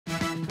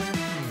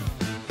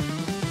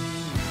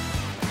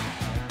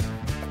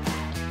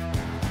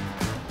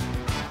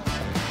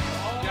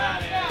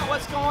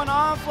going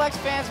on, Flex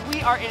fans?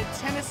 We are in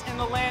Tennis in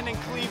the Land in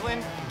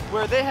Cleveland,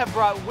 where they have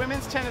brought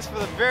women's tennis for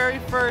the very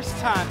first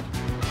time.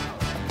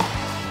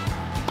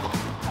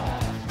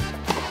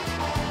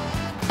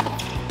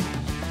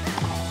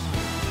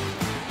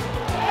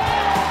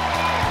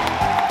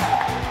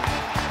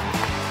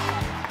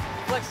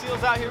 Flex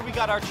Seals out here. We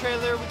got our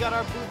trailer, we got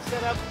our booth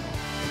set up.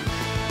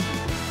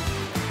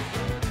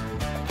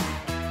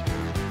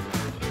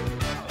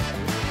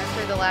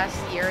 The last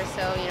year or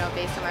so,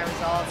 based on my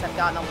results, I've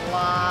gotten a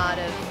lot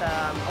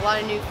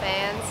of new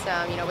fans,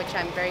 which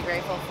I'm very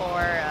grateful for.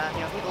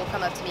 People will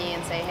come up to me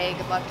and say, "Hey,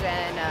 good luck,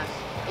 Jen."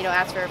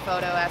 Ask for a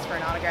photo, ask for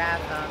an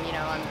autograph.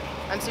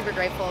 I'm super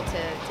grateful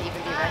to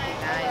even be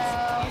recognized.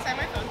 Can you sign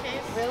my phone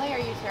case? Really? Are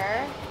you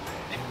sure?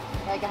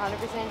 Like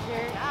 100%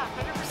 sure? Yeah,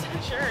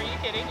 100% sure. Are you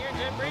kidding? You're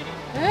Jen Brady.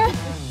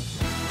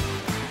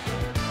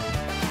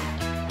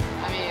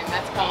 I mean,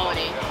 that's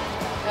quality.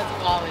 That's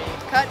quality.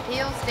 Cut,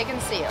 peel, stick,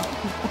 and seal.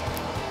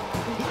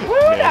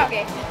 Woo,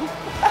 doggy.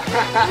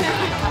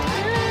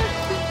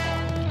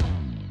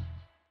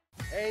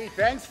 Hey,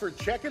 thanks for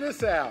checking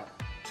us out.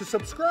 To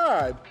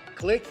subscribe,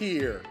 click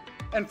here.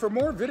 And for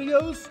more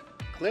videos,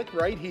 click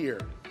right here.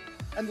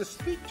 And to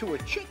speak to a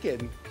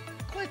chicken,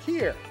 click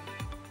here.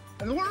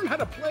 And to learn how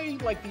to play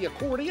like the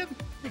accordion,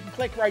 you can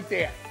click right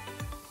there.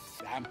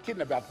 I'm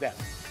kidding about that.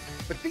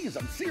 But these,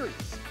 I'm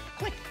serious.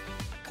 Click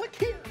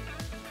here.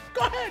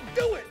 Go ahead,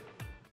 do it.